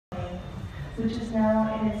which is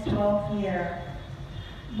now in its 12th year.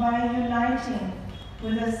 By uniting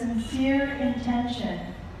with a sincere intention,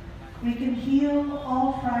 we can heal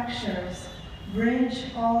all fractures, bridge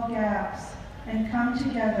all gaps, and come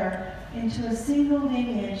together into a single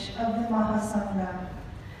lineage of the Mahasangha,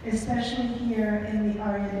 especially here in the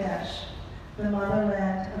Aryadesh, the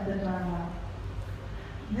motherland of the Dharma.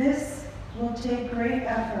 This will take great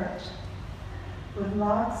effort, with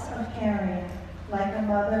lots of caring, like a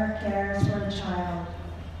mother cares for a child.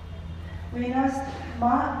 We must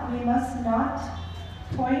not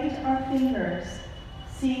point our fingers,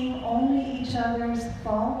 seeing only each other's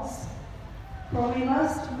faults, for we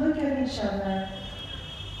must look at each other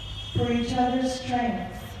for each other's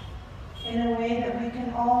strengths in a way that we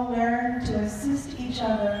can all learn to assist each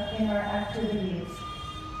other in our activities.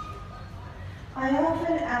 I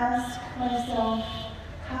often ask myself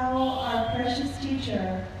how our precious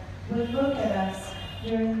teacher would look at us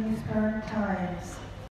during these current times.